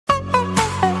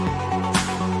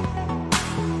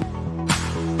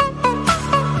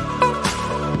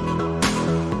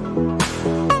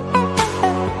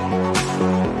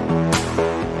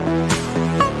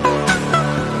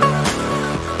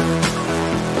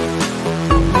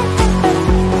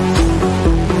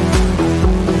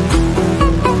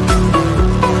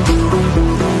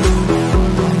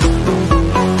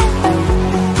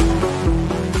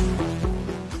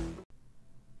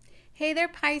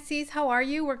Pisces, how are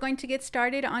you? We're going to get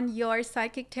started on your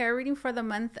psychic tarot reading for the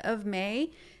month of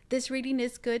May. This reading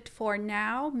is good for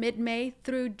now, mid-May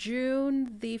through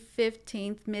June the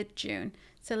 15th, mid-June.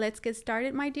 So let's get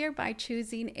started, my dear, by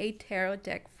choosing a tarot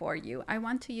deck for you. I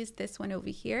want to use this one over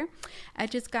here. I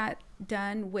just got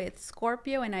done with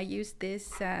Scorpio and I used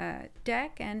this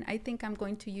deck, and I think I'm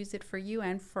going to use it for you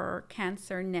and for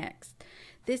Cancer next.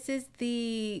 This is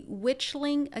the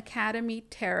Witchling Academy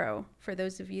Tarot, for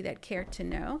those of you that care to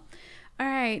know. All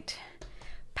right,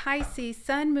 Pisces,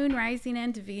 Sun, Moon, Rising,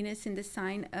 and Venus in the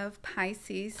sign of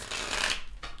Pisces.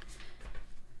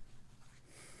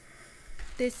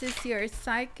 This is your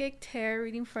psychic tarot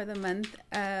reading for the month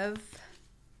of,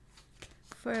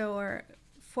 for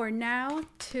now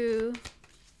to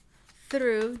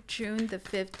through June the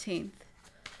 15th.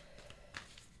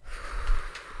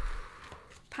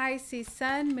 Pisces,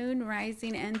 Sun, Moon,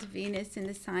 Rising, and Venus in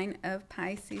the sign of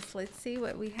Pisces. Let's see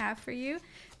what we have for you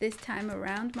this time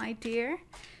around, my dear.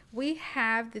 We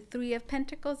have the Three of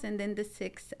Pentacles and then the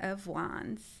Six of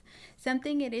Wands.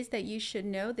 Something it is that you should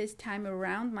know this time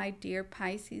around, my dear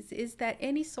Pisces, is that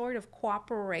any sort of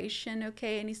cooperation,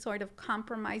 okay, any sort of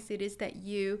compromise it is that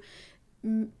you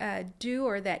do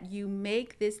or that you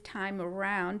make this time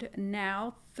around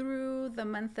now through the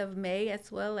month of May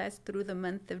as well as through the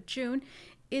month of June,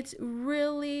 it's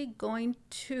really going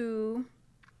to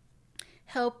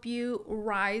help you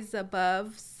rise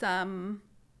above some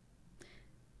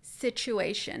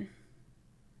situation.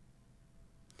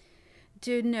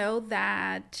 Do know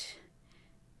that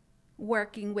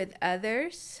working with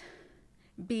others,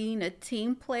 being a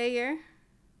team player,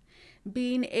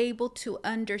 being able to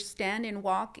understand and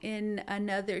walk in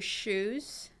another's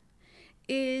shoes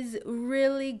is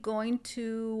really going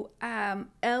to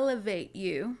elevate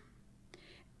you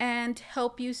and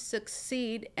help you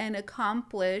succeed and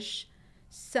accomplish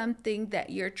something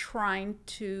that you're trying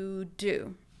to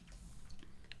do.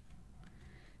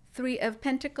 Three of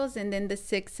Pentacles and then the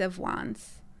Six of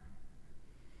Wands.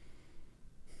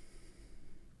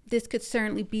 This could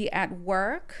certainly be at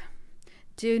work.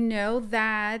 Do know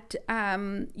that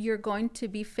you're going to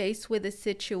be faced with a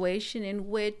situation in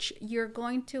which you're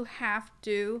going to have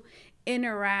to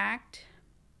interact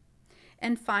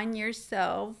and find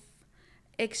yourself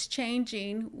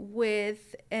exchanging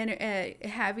with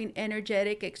having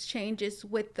energetic exchanges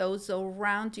with those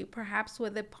around you, perhaps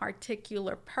with a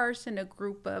particular person, a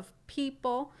group of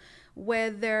people,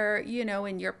 whether you know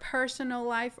in your personal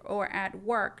life or at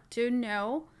work. Do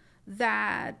know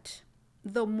that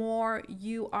the more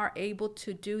you are able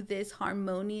to do this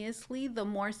harmoniously, the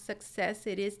more success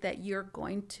it is that you're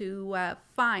going to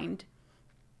find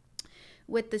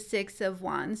with the Six of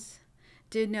Wands.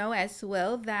 Do know as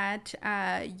well that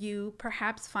you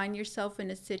perhaps find yourself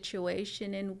in a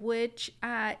situation in which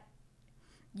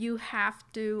you have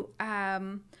to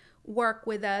work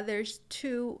with others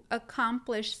to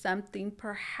accomplish something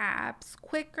perhaps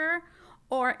quicker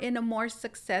or in a more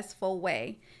successful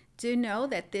way. Do know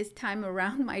that this time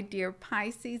around, my dear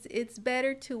Pisces, it's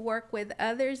better to work with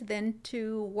others than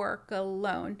to work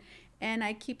alone. And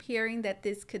I keep hearing that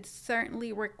this could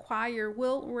certainly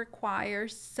will require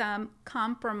some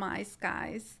compromise,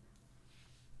 guys.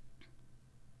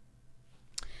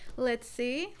 Let's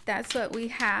see, that's what we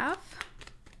have.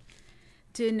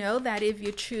 Do know that if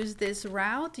you choose this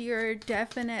route, you're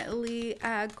definitely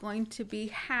going to be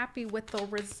happy with the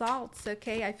results,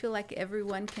 okay? I feel like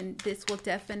this will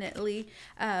definitely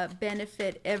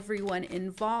benefit everyone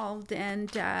involved.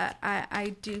 And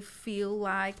I do feel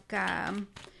like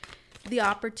the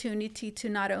opportunity to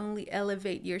not only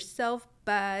elevate yourself,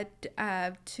 but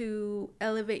to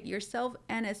elevate yourself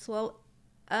and as well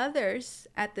others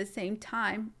at the same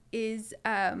time is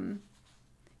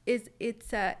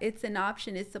it's an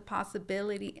option, it's a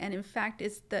possibility, and in fact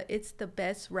it's the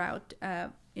best route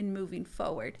in moving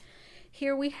forward.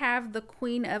 Here we have the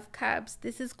Queen of Cups.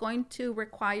 This is going to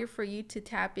require for you to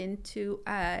tap into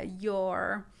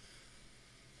your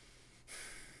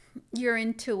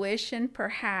intuition,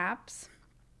 perhaps,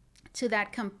 to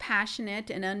that compassionate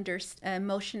and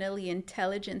emotionally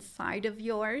intelligent side of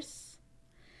yours.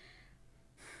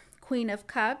 Queen of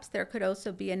Cups, there could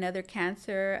also be another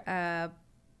Cancer,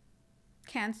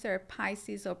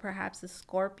 Pisces, or perhaps a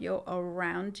Scorpio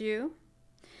around you.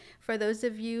 For those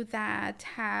of you that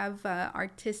have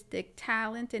artistic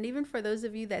talent, and even for those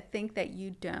of you that think that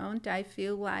you don't, I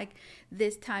feel like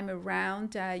this time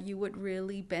around you would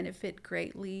really benefit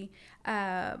greatly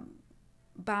by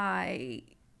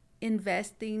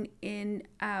investing in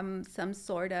some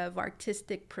sort of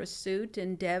artistic pursuit,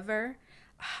 endeavor,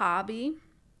 hobby.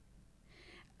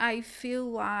 I feel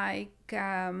like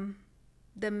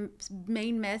the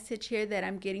main message here that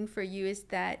I'm getting for you is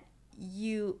that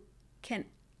you can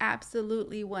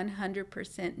absolutely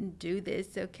 100% do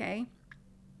this, okay?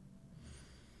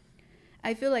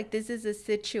 I feel like this is a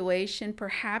situation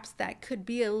perhaps that could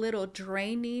be a little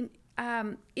draining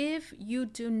if you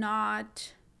do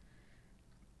not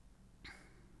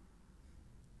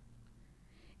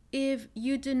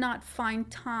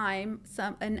find time,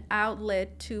 an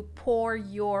outlet to pour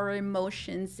your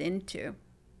emotions into.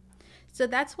 So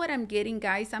that's what I'm getting,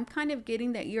 guys. I'm kind of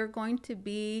getting that you're going to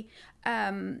be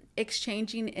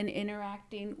exchanging and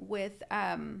interacting with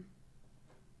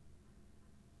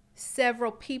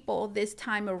several people this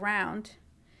time around.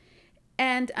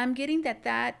 And I'm getting that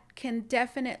that can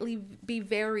definitely be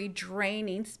very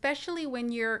draining, especially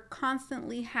when you're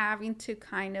constantly having to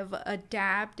kind of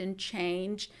adapt and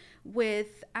change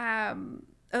with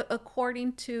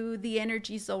according to the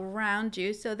energies around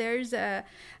you. So there's a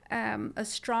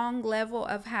strong level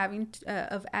of having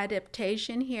of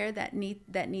adaptation here that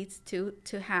needs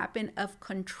to happen, of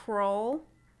control,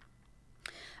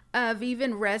 of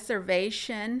even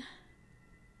reservation,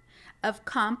 of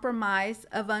compromise,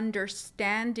 of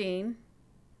understanding,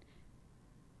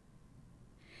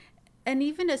 and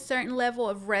even a certain level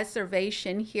of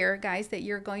reservation here, guys, that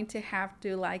you're going to have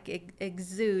to like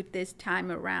exude this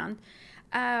time around.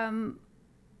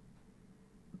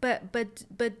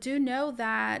 But do know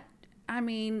that, I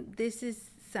mean, this is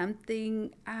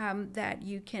something that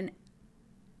you can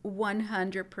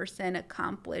 100%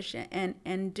 accomplish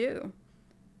and do.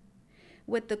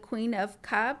 With the Queen of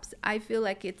Cups, I feel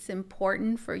like it's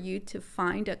important for you to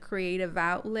find a creative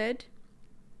outlet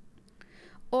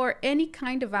or any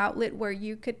kind of outlet where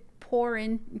you could pour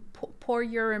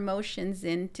your emotions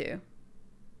into.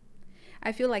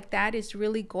 I feel like that is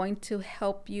really going to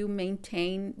help you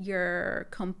maintain your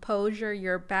composure,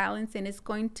 your balance, and it's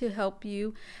going to help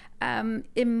you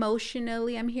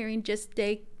emotionally. I'm hearing just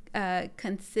stay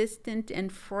consistent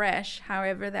and fresh,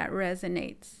 however that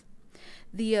resonates.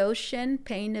 The ocean,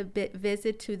 paying a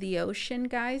visit to the ocean,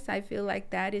 guys, I feel like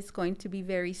that is going to be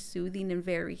very soothing and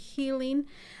very healing.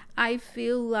 I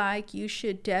feel like you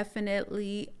should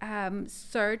definitely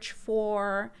search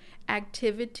for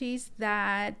activities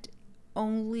that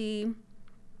will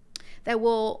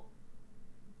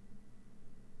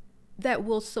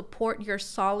support your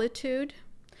solitude.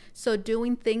 So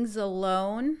doing things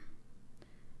alone.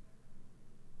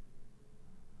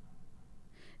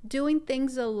 Doing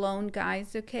things alone,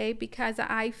 guys, okay? Because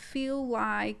I feel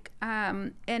like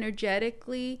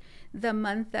energetically the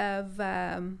month of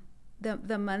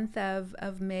the month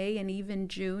of May and even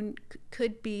June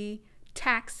could be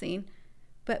taxing,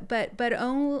 but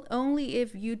only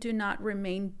if you do not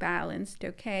remain balanced,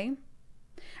 okay?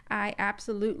 I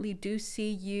absolutely do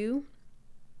see you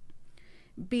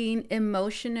being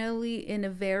emotionally in a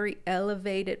very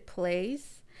elevated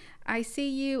place. I see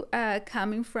you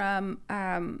coming from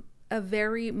a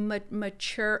very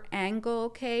mature angle,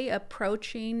 okay?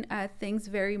 Approaching things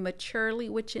very maturely,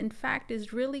 which in fact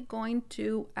is really going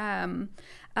to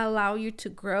allow you to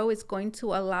grow. It's going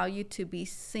to allow you to be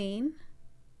seen.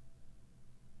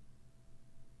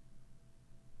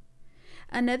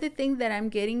 Another thing that I'm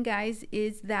getting, guys,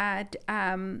 is that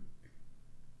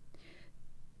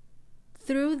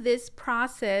through this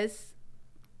process,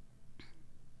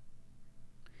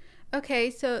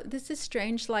 okay, so this is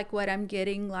strange, like what I'm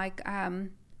getting, like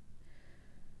I'm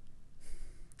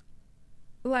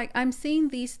seeing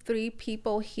these three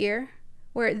people here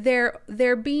where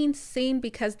they're being seen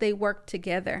because they work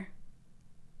together.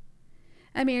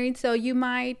 I mean, so you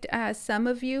might, some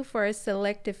of you, for a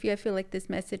selective few, I feel like this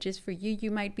message is for you. You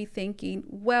might be thinking,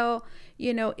 well,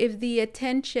 you know, if the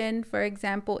attention, for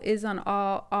example, is on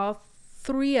all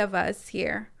three of us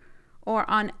here or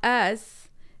on us,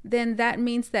 then that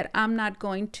means that I'm not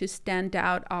going to stand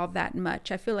out all that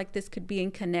much. I feel like this could be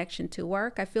in connection to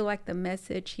work. I feel like the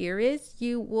message here is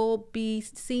you will be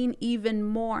seen even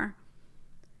more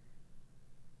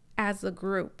as a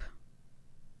group.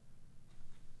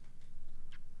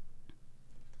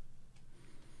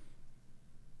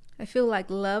 I feel like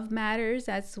love matters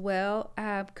as well,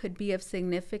 could be of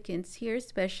significance here,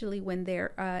 especially when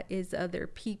there is other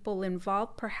people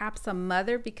involved, perhaps a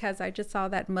mother, because I just saw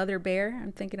that mother bear.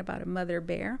 I'm thinking about a mother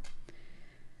bear.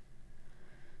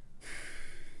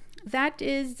 That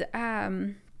is,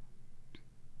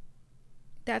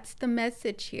 that's the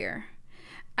message here.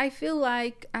 I feel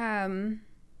like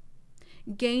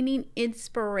gaining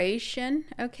inspiration,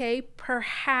 okay,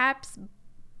 perhaps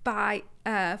by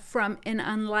from an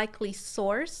unlikely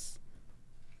source.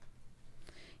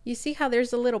 You see how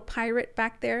there's a little pirate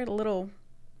back there, a little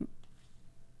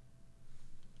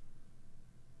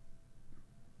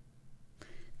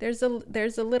there's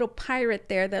a little pirate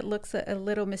there that looks a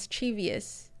little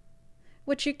mischievous,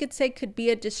 which you could say could be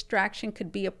a distraction,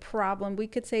 could be a problem. We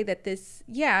could say that this,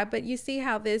 yeah, but you see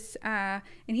how this, and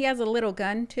he has a little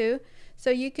gun too. So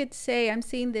you could say, I'm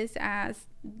seeing this as,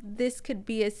 this could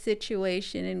be a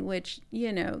situation in which,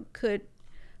 you know, could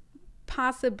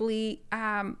possibly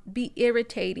be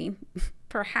irritating,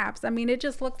 perhaps. I mean, it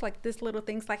just looks like this little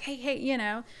thing's like, hey, you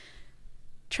know,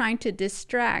 trying to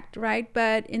distract, right?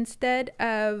 But instead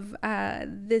of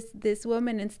this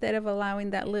woman, instead of allowing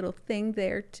that little thing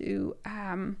there to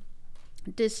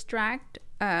distract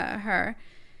her,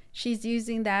 she's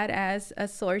using that as a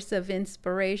source of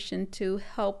inspiration to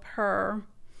help her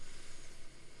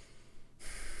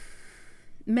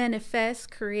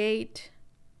manifest, create,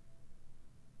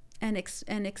 and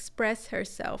express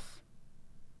herself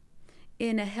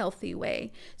in a healthy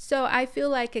way. So I feel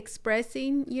like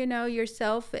expressing, you know,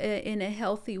 yourself in a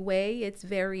healthy way, it's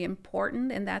very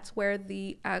important, and that's where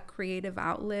the creative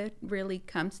outlet really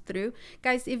comes through.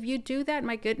 Guys, if you do that,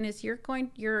 my goodness, you're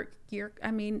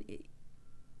I mean,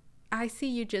 I see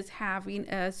you just having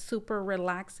a super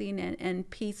relaxing and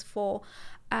peaceful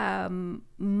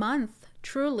month,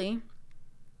 truly.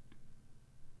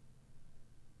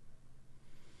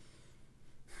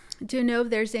 Do know if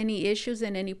there's any issues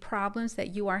and any problems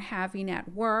that you are having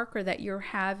at work or that you're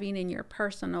having in your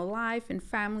personal life and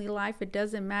family life. It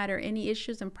doesn't matter. Any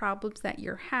issues and problems that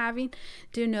you're having,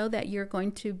 do know that you're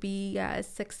going to be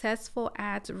successful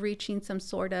at reaching some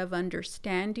sort of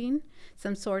understanding,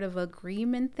 some sort of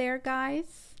agreement there,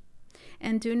 guys.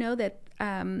 And do know that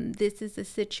this is a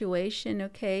situation,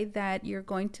 okay, that you're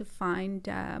going to find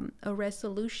a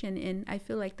resolution in. I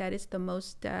feel like that is the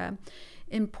most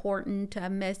important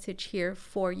message here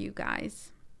for you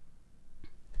guys.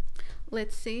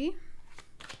 Let's see.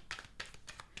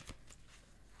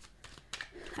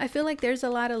 I feel like there's a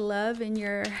lot of love and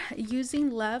you're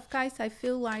using love, guys. I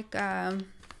feel like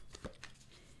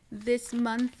this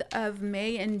month of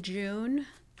May and June,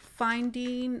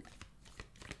 finding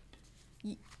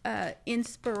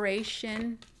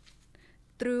inspiration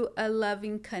through a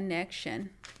loving connection.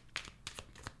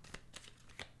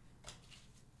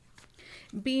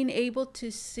 Being able to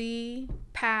see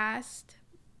past,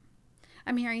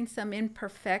 I'm hearing some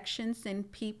imperfections in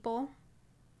people,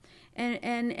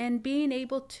 and being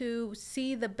able to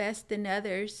see the best in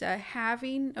others.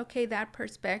 Having, okay, that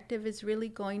perspective is really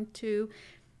going to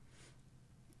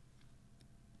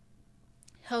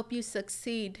help you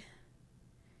succeed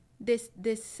this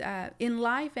in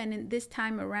life. And in this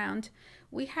time around,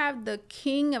 we have the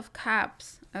King of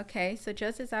Cups. Okay, so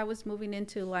just as I was moving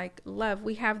into like love,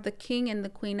 we have the King and the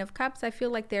Queen of Cups. I feel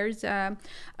like there's a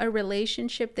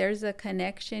relationship, there's a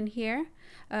connection here,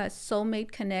 a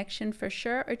soulmate connection for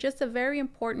sure, or just a very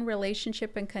important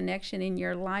relationship and connection in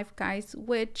your life, guys,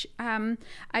 which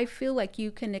I feel like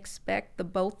you can expect the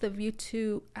both of you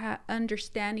to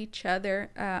understand each other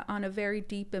on a very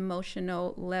deep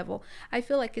emotional level. I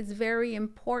feel like it's very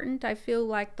important. I feel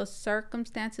like the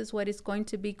circumstances, what is going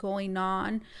to be going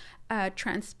on,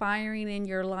 transpiring in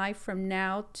your life from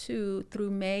now to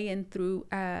through May and through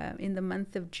in the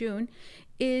month of June,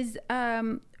 is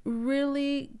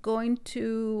really going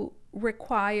to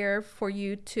require for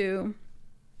you to,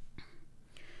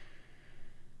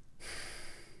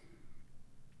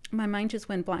 my mind just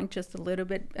went blank just a little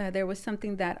bit. There was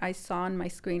something that I saw on my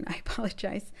screen. I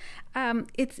apologize.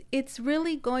 It's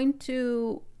really going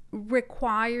to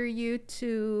require you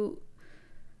to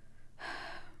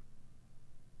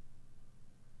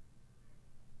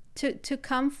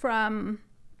come from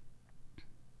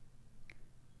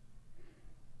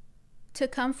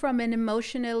an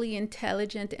emotionally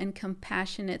intelligent and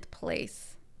compassionate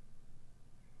place.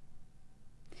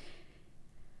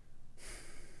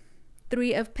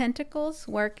 Three of Pentacles,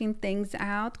 working things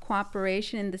out,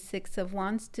 cooperation, and the Six of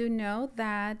Wands. Do know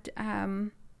that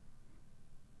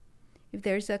if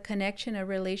there's a connection, a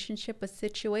relationship, a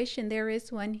situation, there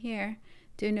is one here.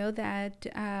 Do know that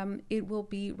it will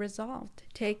be resolved,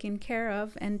 taken care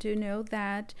of, and do know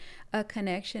that a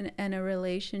connection and a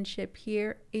relationship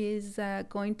here is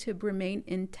going to remain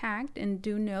intact, and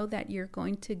do know that you're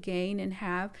going to gain and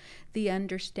have the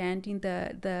understanding,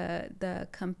 the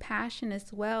compassion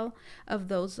as well of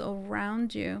those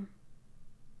around you.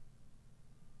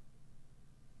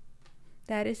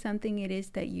 That is something it is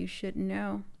that you should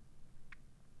know.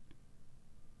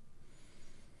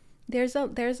 There's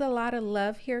a lot of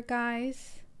love here,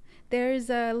 guys. There's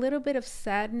a little bit of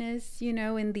sadness, you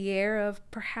know, in the air of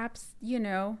perhaps, you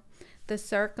know, the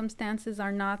circumstances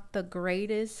are not the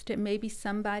greatest. Maybe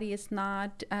somebody is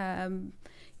not,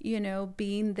 you know,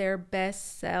 being their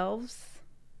best selves.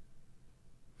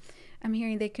 I'm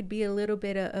hearing they could be a little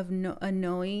bit of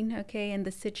annoying, okay, and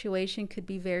the situation could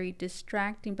be very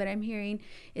distracting. But I'm hearing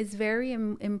it's very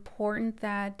important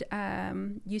that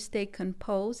you stay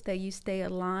composed, that you stay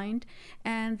aligned,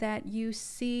 and that you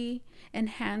see and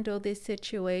handle this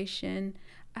situation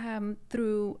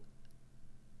through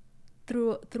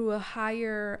a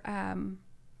higher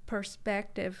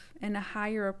perspective and a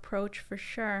higher approach for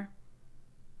sure.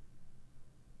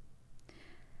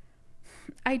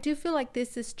 I do feel like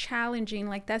this is challenging,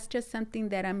 like that's just something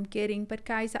that I'm getting. But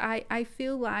guys, I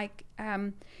feel like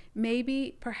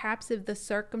maybe perhaps if the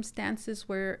circumstances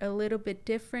were a little bit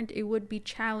different, it would be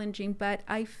challenging. But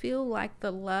I feel like the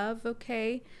love,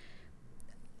 okay,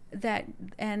 that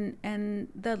and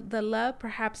the love,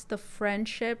 perhaps the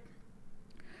friendship,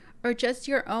 or just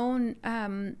your own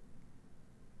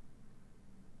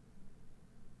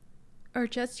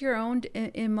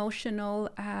emotional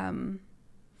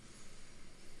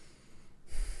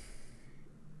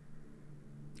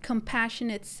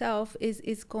compassion itself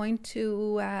is going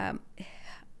to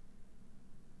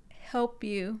help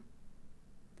you,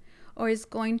 or is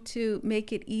going to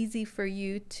make it easy for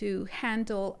you to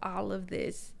handle all of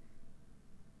this.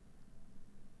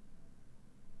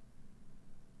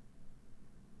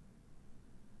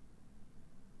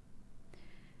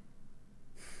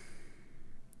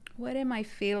 What am I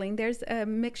feeling? There's a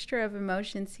mixture of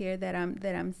emotions here that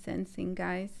I'm sensing,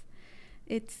 guys.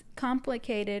 It's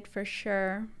complicated for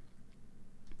sure.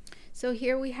 So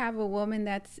here we have a woman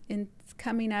that's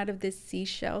coming out of this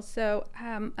seashell. So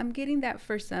I'm getting that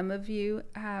for some of you.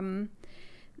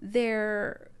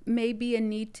 There may be a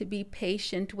need to be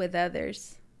patient with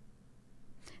others.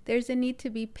 There's a need to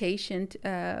be patient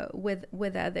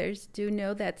with others. Do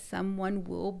know that someone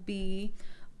will be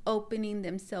opening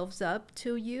themselves up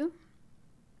to you.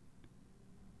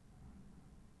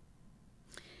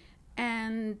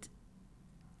 And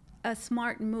a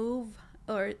smart move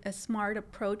or a smart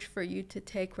approach for you to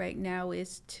take right now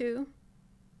is to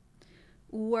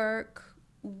work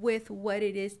with what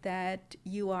it is that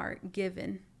you are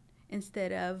given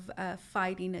instead of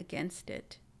fighting against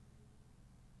it.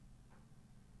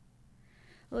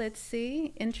 Let's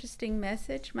see. Interesting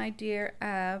message, my dear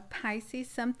Pisces.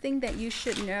 Something that you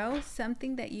should know.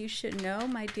 Something that you should know,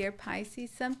 my dear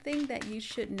Pisces. Something that you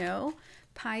should know.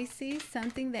 Pisces,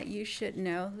 something that you should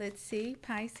know. Let's see.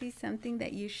 Pisces, something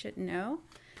that you should know.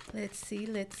 Let's see.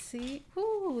 Let's see.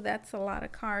 Ooh, that's a lot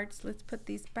of cards. Let's put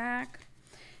these back.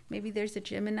 Maybe there's a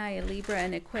Gemini, a Libra,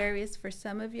 and Aquarius for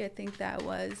some of you. I think that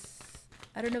was,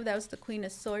 I don't know if that was the Queen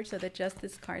of Swords or the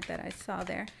Justice card that I saw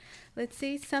there. Let's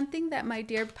see, something that my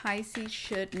dear Pisces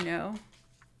should know.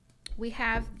 We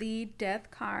have the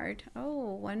Death card.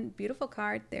 Oh, one beautiful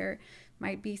card. There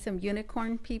might be some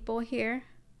unicorn people here.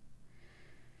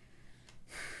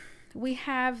 We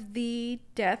have the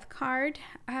Death card.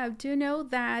 Do know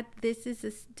that this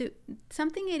is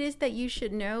something it is that you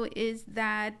should know is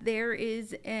that there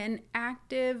is an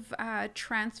active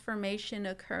transformation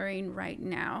occurring right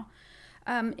now.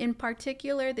 In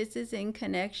particular, this is in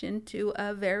connection to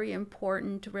a very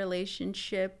important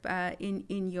relationship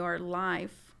in your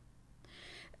life.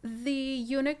 The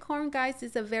unicorn, guys,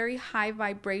 is a very high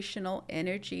vibrational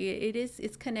energy.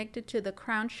 It's connected to the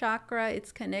crown chakra.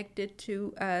 It's connected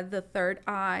to the third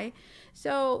eye.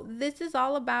 So this is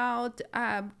all about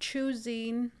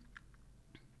choosing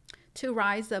to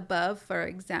rise above, for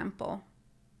example.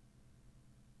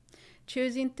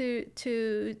 Choosing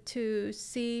to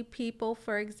see people,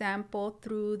 for example,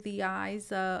 through the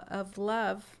eyes of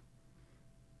love.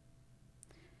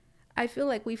 I feel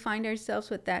like we find ourselves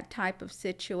with that type of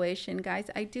situation, guys.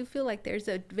 I do feel like there's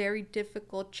a very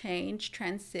difficult change,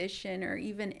 transition, or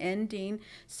even ending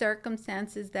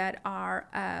circumstances that are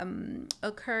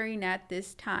occurring at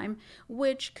this time,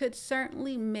 which could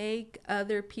certainly make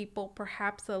other people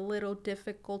perhaps a little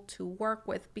difficult to work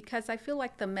with, because I feel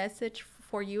like the message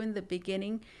for you in the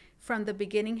beginning, from the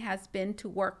beginning, has been to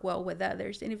work well with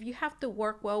others. And if you have to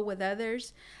work well with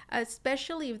others,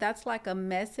 especially if that's like a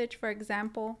message, for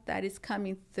example, that is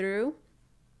coming through,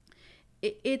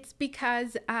 it's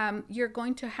because you're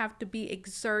going to have to be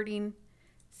exerting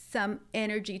some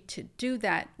energy to do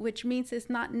that, which means it's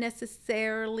not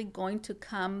necessarily going to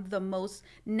come the most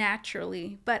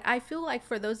naturally. But I feel like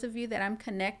for those of you that I'm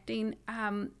connecting,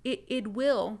 it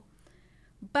will.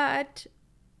 But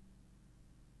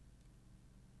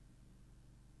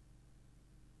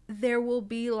there will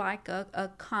be like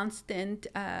a constant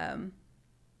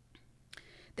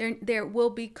there will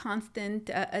be constant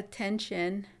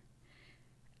attention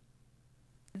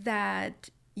that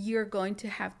you're going to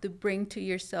have to bring to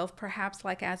yourself, perhaps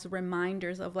like as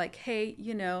reminders of like, hey,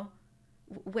 you know,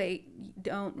 wait,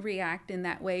 don't react in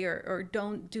that way, or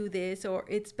don't do this, or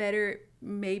it's better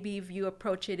maybe if you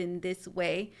approach it in this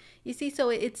way. You see, so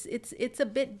it's a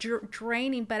bit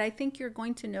draining, but I think you're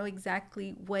going to know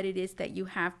exactly what it is that you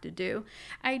have to do.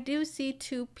 I do see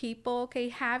two people, okay,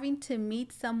 having to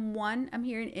meet someone, I'm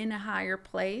hearing, in a higher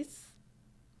place,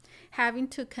 having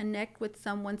to connect with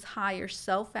someone's higher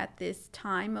self at this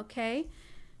time, okay?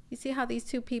 You see how these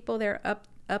two people, they're up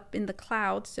in the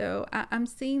clouds. So I'm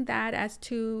seeing that as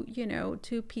two,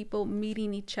 two people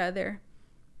meeting each other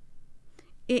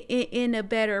in a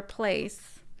better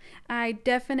place. I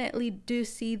definitely do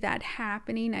see that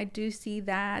happening. I do see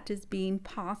that as being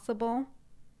possible.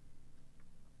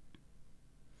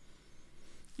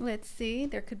 Let's see,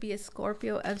 there could be a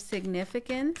Scorpio of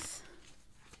significance.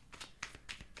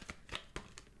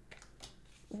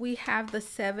 We have the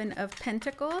Seven of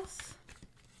Pentacles.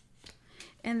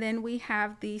 And then we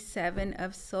have the Seven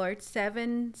of Swords.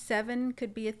 Seven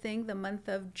could be a thing, the month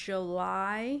of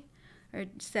July, or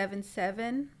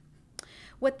 7/7.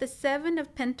 With the Seven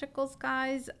of Pentacles,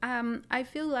 guys, I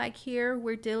feel like here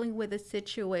we're dealing with a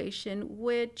situation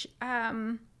which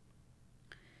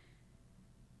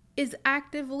is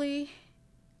actively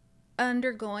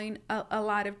undergoing a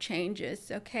lot of changes,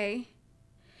 okay?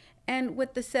 And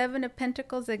with the Seven of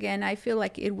Pentacles, again, I feel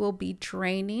like it will be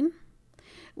draining,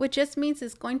 which just means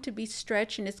it's going to be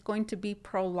stretched and it's going to be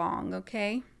prolonged,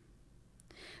 okay?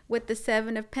 With the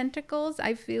Seven of Pentacles,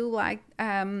 I feel like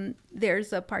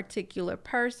there's a particular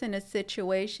person, a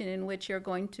situation in which you're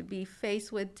going to be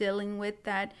faced with dealing with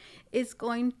that is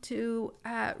going to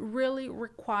really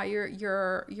require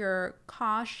your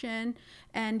caution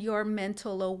and your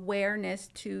mental awareness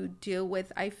to deal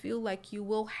with. I feel like you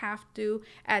will have to,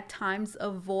 at times,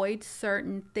 avoid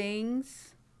certain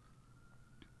things.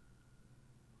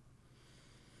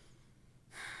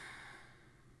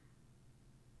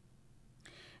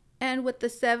 And with the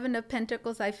Seven of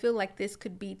Pentacles, I feel like this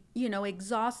could be,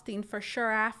 exhausting for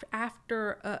sure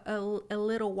after a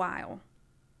little while.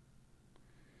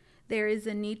 There is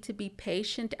a need to be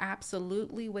patient,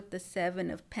 absolutely, with the Seven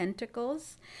of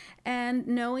Pentacles. And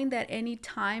knowing that any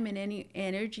time and any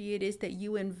energy it is that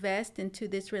you invest into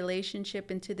this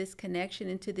relationship, into this connection,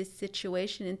 into this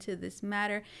situation, into this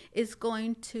matter, is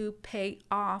going to pay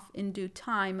off in due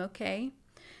time, okay?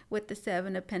 With the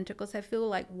Seven of Pentacles, I feel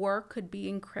like work could be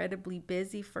incredibly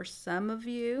busy for some of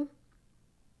you.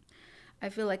 I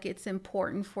feel like it's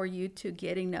important for you to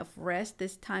get enough rest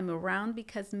this time around,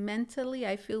 because mentally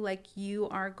I feel like you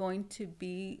are going to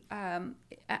be,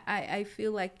 I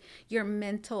feel like your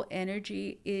mental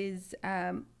energy is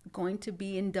going to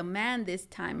be in demand this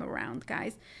time around,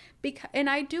 guys. And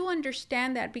I do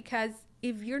understand that, because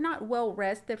if you're not well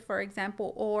rested, for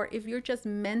example, or if you're just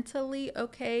mentally,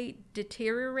 okay,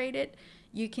 deteriorated,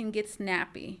 you can get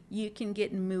snappy, you can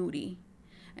get moody,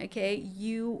 okay,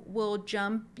 you will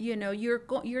jump,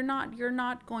 you're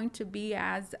not going to be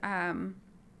as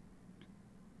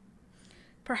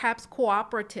perhaps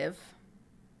cooperative.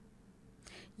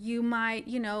 You might,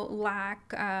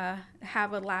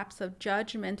 have a lapse of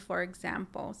judgment, for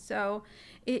example. So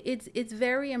it's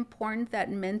very important that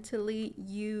mentally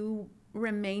you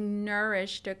remain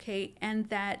nourished, okay, and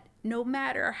that no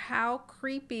matter how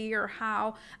creepy or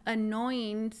how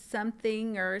annoying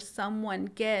something or someone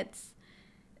gets,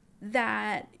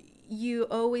 that you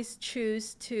always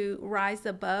choose to rise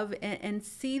above and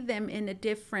see them in a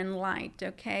different light,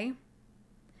 okay?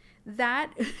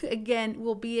 That again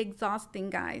will be exhausting,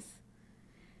 guys.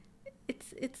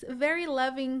 It's a very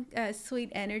loving, sweet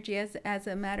energy, as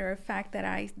a matter of fact, that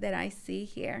I see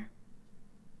here.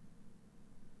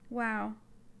 Wow.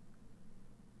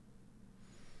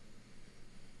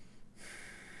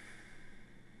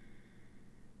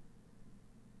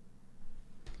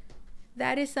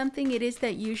 That is something it is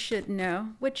that you should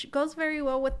know, which goes very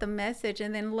well with the message.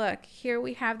 And then look, here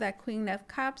we have that Queen of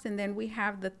Cups, and then we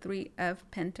have the Three of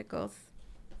Pentacles.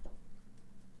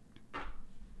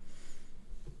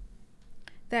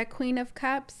 That Queen of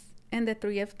Cups and the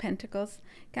Three of Pentacles.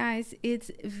 Guys,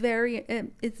 it's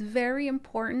very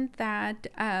important that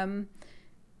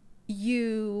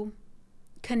you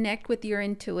connect with your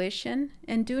intuition,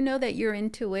 and do know that your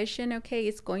intuition, okay,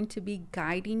 is going to be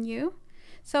guiding you.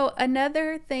 So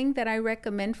another thing that I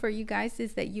recommend for you guys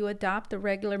is that you adopt a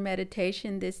regular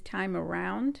meditation this time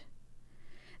around.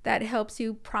 That helps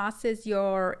you process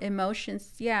your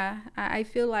emotions. Yeah, I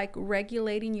feel like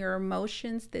regulating your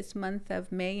emotions this month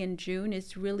of May and June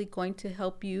is really going to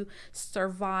help you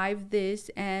survive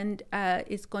this, and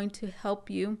it's going to help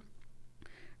you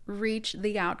reach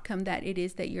the outcome that it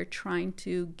is that you're trying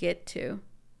to get to.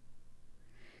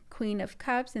 Queen of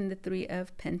Cups and the Three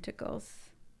of Pentacles.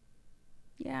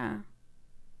 Yeah.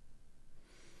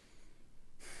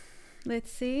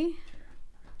 Let's see.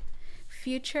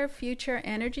 Future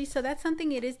energy. So that's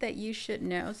something it is that you should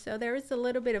know. So there is a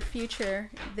little bit of future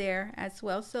there as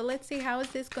well. So let's see, how is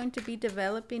this going to be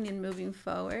developing and moving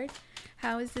forward?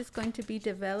 How is this going to be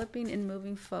developing and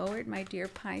moving forward, my dear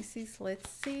Pisces? Let's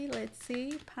see.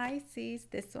 Pisces,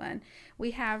 this one.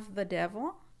 We have the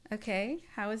devil. Okay.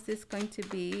 How is this going to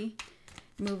be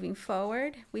moving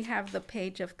forward? We have the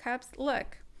Page of Cups.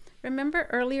 Look, remember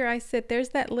earlier I said there's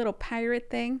that little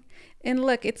pirate thing? And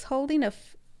look, it's holding a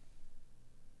fish.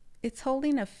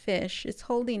 It's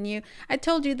holding you. I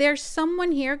told you there's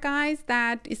someone here, guys,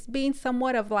 that is being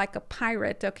somewhat of like a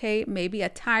pirate, okay? Maybe a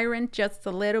tyrant just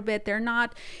a little bit. They're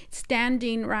not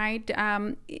standing right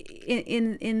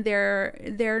in their,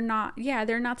 they're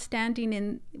not standing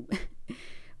in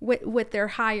with their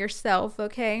higher self,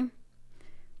 okay?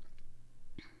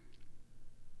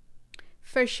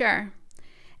 For sure.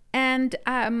 And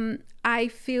I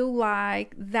feel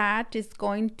like that is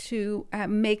going to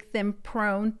make them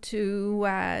prone to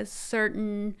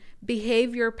certain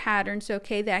behavior patterns,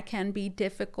 okay, that can be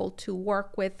difficult to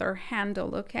work with or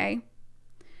handle, okay?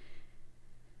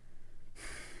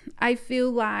 I feel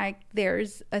like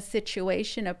there's a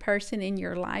situation, a person in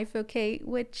your life, okay,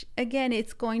 which again,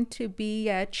 it's going to be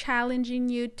challenging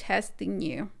you, testing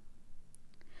you.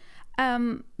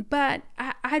 But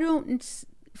I don't...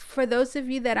 For those of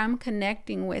you that I'm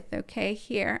connecting with, okay,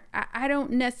 here, I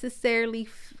don't necessarily,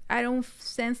 I don't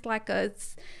sense like a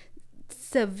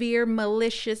severe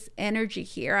malicious energy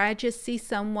here. I just see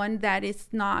someone that is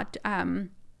not,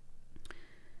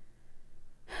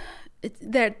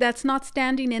 that's not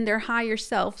standing in their higher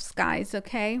selves, guys,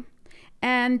 okay?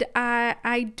 And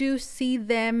I do see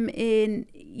them in,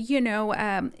 you know,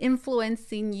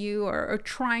 influencing you or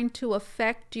trying to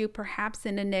affect you perhaps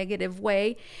in a negative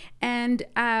way, and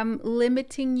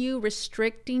limiting you,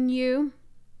 restricting you,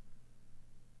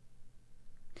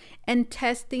 and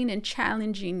testing and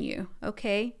challenging you,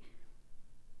 okay?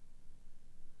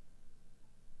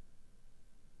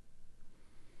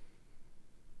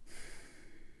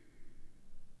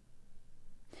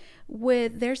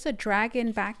 There's a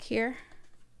dragon back here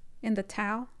in the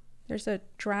towel. There's a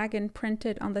dragon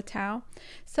printed on the towel.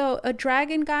 So a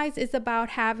dragon, guys, is about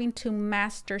having to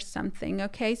master something,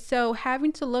 okay? So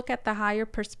having to look at the higher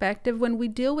perspective. When we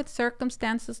deal with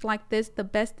circumstances like this, the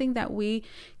best thing that we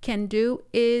can do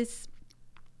is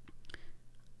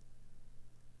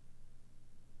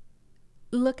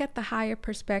look at the higher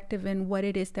perspective and what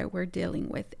it is that we're dealing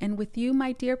with. And with you,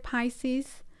 my dear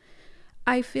Pisces,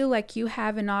 I feel like you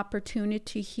have an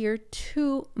opportunity here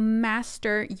to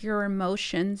master your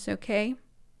emotions, okay?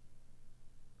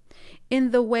 In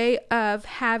the way of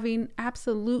having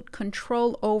absolute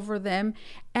control over them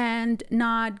and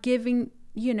not giving,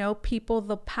 you know, people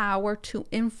the power to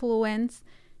influence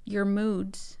your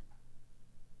moods.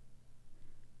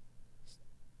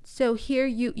 So here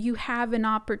you have an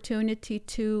opportunity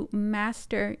to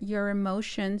master your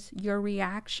emotions, your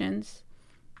reactions.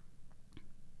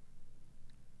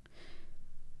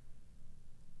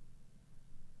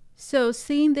 So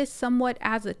seeing this somewhat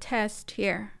as a test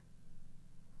here,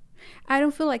 I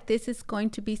don't feel like this is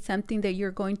going to be something that you're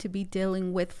going to be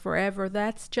dealing with forever.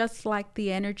 That's just like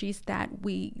the energies that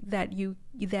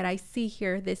I see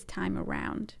here this time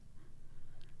around.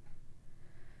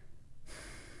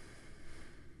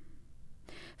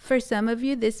 For some of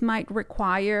you, this might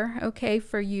require, okay,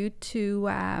 for you to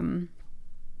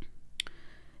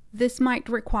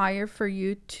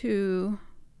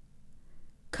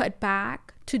cut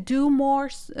back, to do more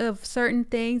of certain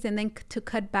things, and then to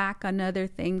cut back on other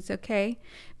things, okay?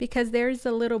 Because there's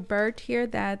a little bird here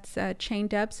that's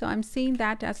chained up. So I'm seeing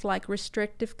that as like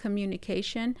restrictive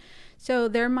communication. So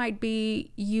there might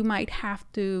be, you might have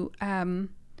to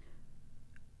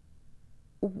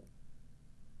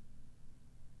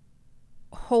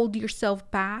hold yourself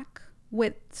back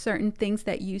with certain things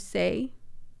that you say.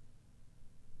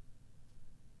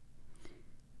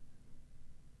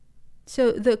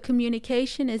 So the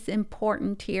communication is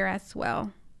important here as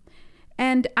well.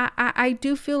 And I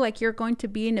do feel like you're going to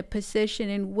be in a position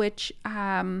in which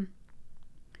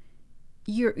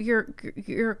you're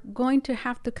going to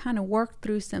have to kind of work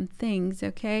through some things,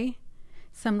 okay?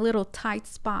 Some little tight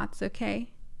spots,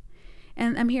 okay?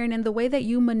 And I'm hearing in the way that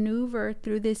you maneuver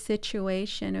through this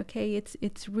situation, okay,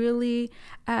 it's really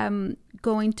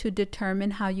going to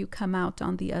determine how you come out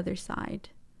on the other side.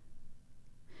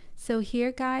 So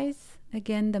here, guys,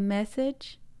 again, the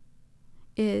message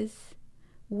is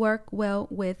work well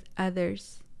with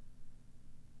others.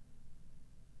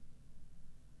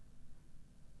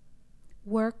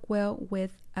 Work well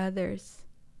with others.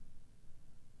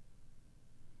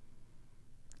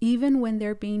 even when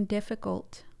they're being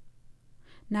difficult,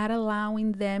 not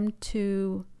allowing them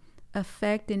to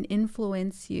affect and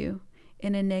influence you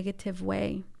in a negative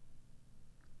way.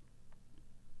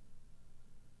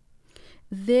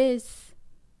 This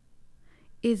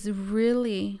is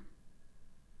really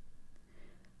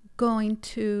going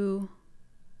to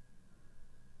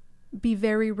be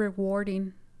very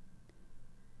rewarding.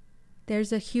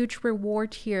 There's a huge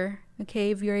reward here,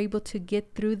 okay, if you're able to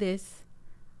get through this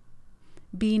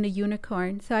being a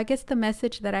unicorn. So I guess the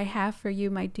message that I have for you,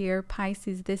 my dear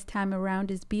Pisces, this time around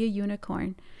is be a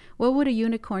unicorn. What would a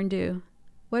unicorn do?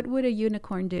 What would a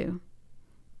unicorn do?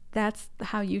 That's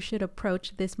how you should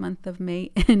approach this month of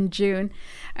May and June.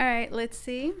 All right, let's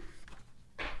see.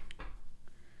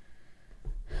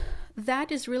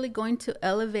 That is really going to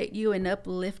elevate you and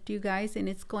uplift you guys, and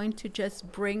it's going to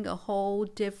just bring a whole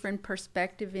different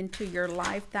perspective into your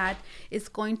life that is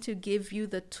going to give you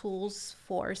the tools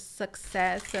for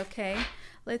success. Okay,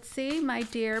 let's see, my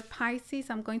dear Pisces,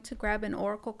 I'm going to grab an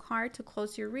oracle card to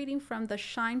close your reading from the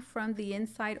Shine from the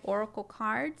Inside oracle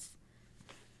cards.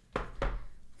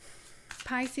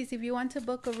 Pisces, if you want to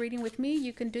book a reading with me,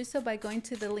 you can do so by going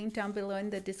to the link down below in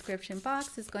the description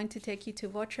box. It's going to take you to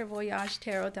Votre, Voyage,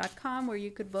 Tarot.com, where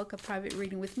you could book a private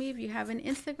reading with me. If you have an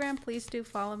Instagram, please do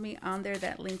follow me on there.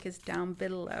 That link is down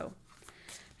below.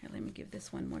 Right, let me give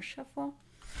this one more shuffle.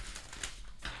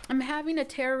 I'm having a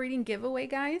tarot reading giveaway,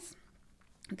 guys,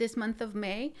 this month of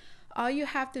May. All you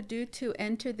have to do to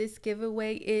enter this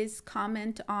giveaway is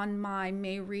comment on my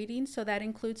May reading. So that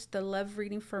includes the love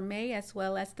reading for May as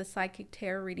well as the psychic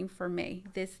tarot reading for May,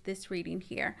 this reading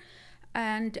here.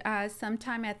 And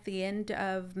sometime at the end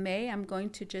of May, I'm going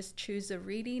to just choose a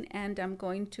reading, and I'm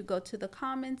going to go to the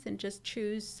comments and just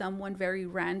choose someone very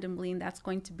randomly, and that's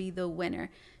going to be the winner.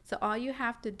 So all you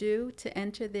have to do to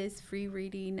enter this free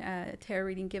reading, tarot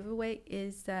reading giveaway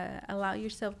is allow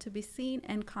yourself to be seen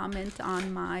and comment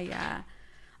on my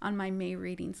May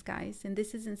readings, guys. And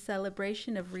this is in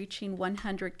celebration of reaching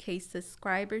 100K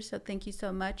subscribers. So thank you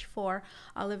so much for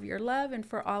all of your love and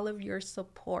for all of your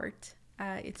support.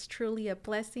 It's truly a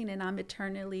blessing, and I'm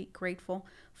eternally grateful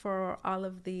for all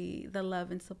of the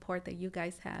love and support that you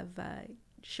guys have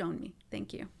shown me.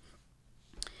 Thank you.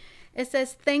 It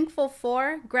says, thankful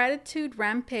for, gratitude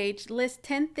rampage. List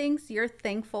 10 things you're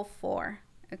thankful for.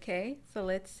 Okay, so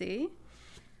let's see.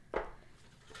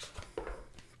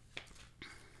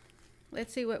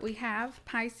 Let's see what we have,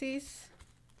 Pisces.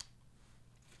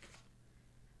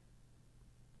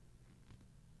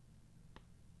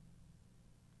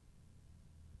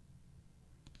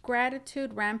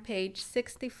 Gratitude rampage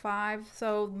 65.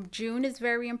 So June is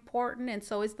very important, and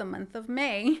so is the month of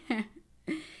May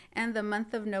and the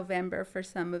month of November for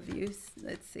some of you.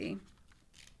 Let's see.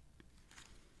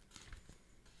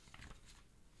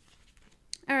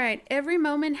 All right, every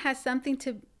moment has something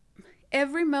to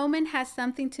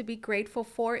be grateful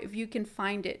for if you can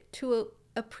find it. To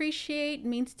appreciate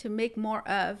means to make more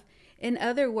of. In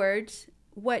other words,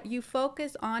 what you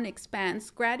focus on expands.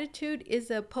 Gratitude is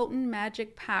a potent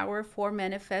magic power for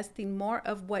manifesting more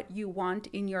of what you want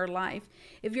in your life.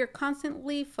 If you're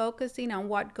constantly focusing on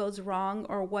what goes wrong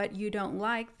or what you don't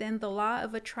like, then the law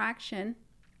of attraction,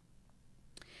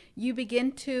 you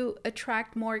begin to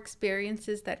attract more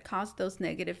experiences that cause those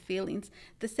negative feelings.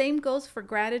 The same goes for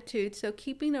gratitude. So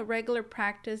keeping a regular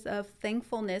practice of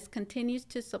thankfulness continues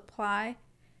the supply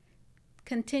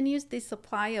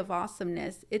of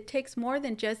awesomeness. It takes more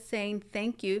than just saying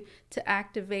thank you to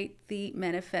activate the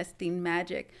manifesting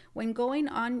magic. When going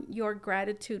on your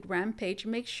gratitude rampage,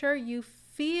 make sure you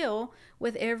feel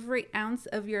with every ounce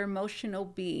of your emotional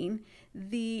being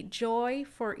the joy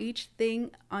for each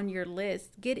thing on your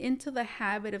list. Get into the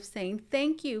habit of saying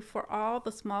thank you for all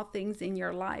the small things in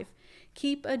your life.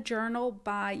 Keep a journal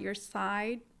by your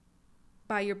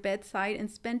bedside, and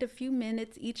spend a few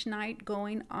minutes each night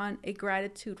going on a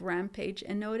gratitude rampage,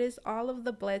 and notice all of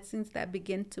the blessings that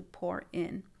begin to pour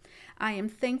in. I am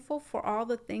thankful for all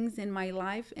the things in my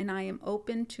life, and I am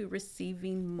open to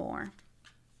receiving more.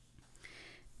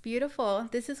 Beautiful.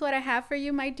 This is what I have for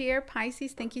you, my dear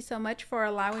Pisces. Thank you so much for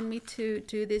allowing me to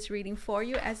do this reading for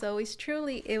you. As always,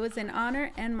 truly, it was an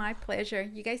honor and my pleasure.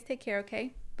 You guys take care,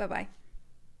 okay? Bye-bye.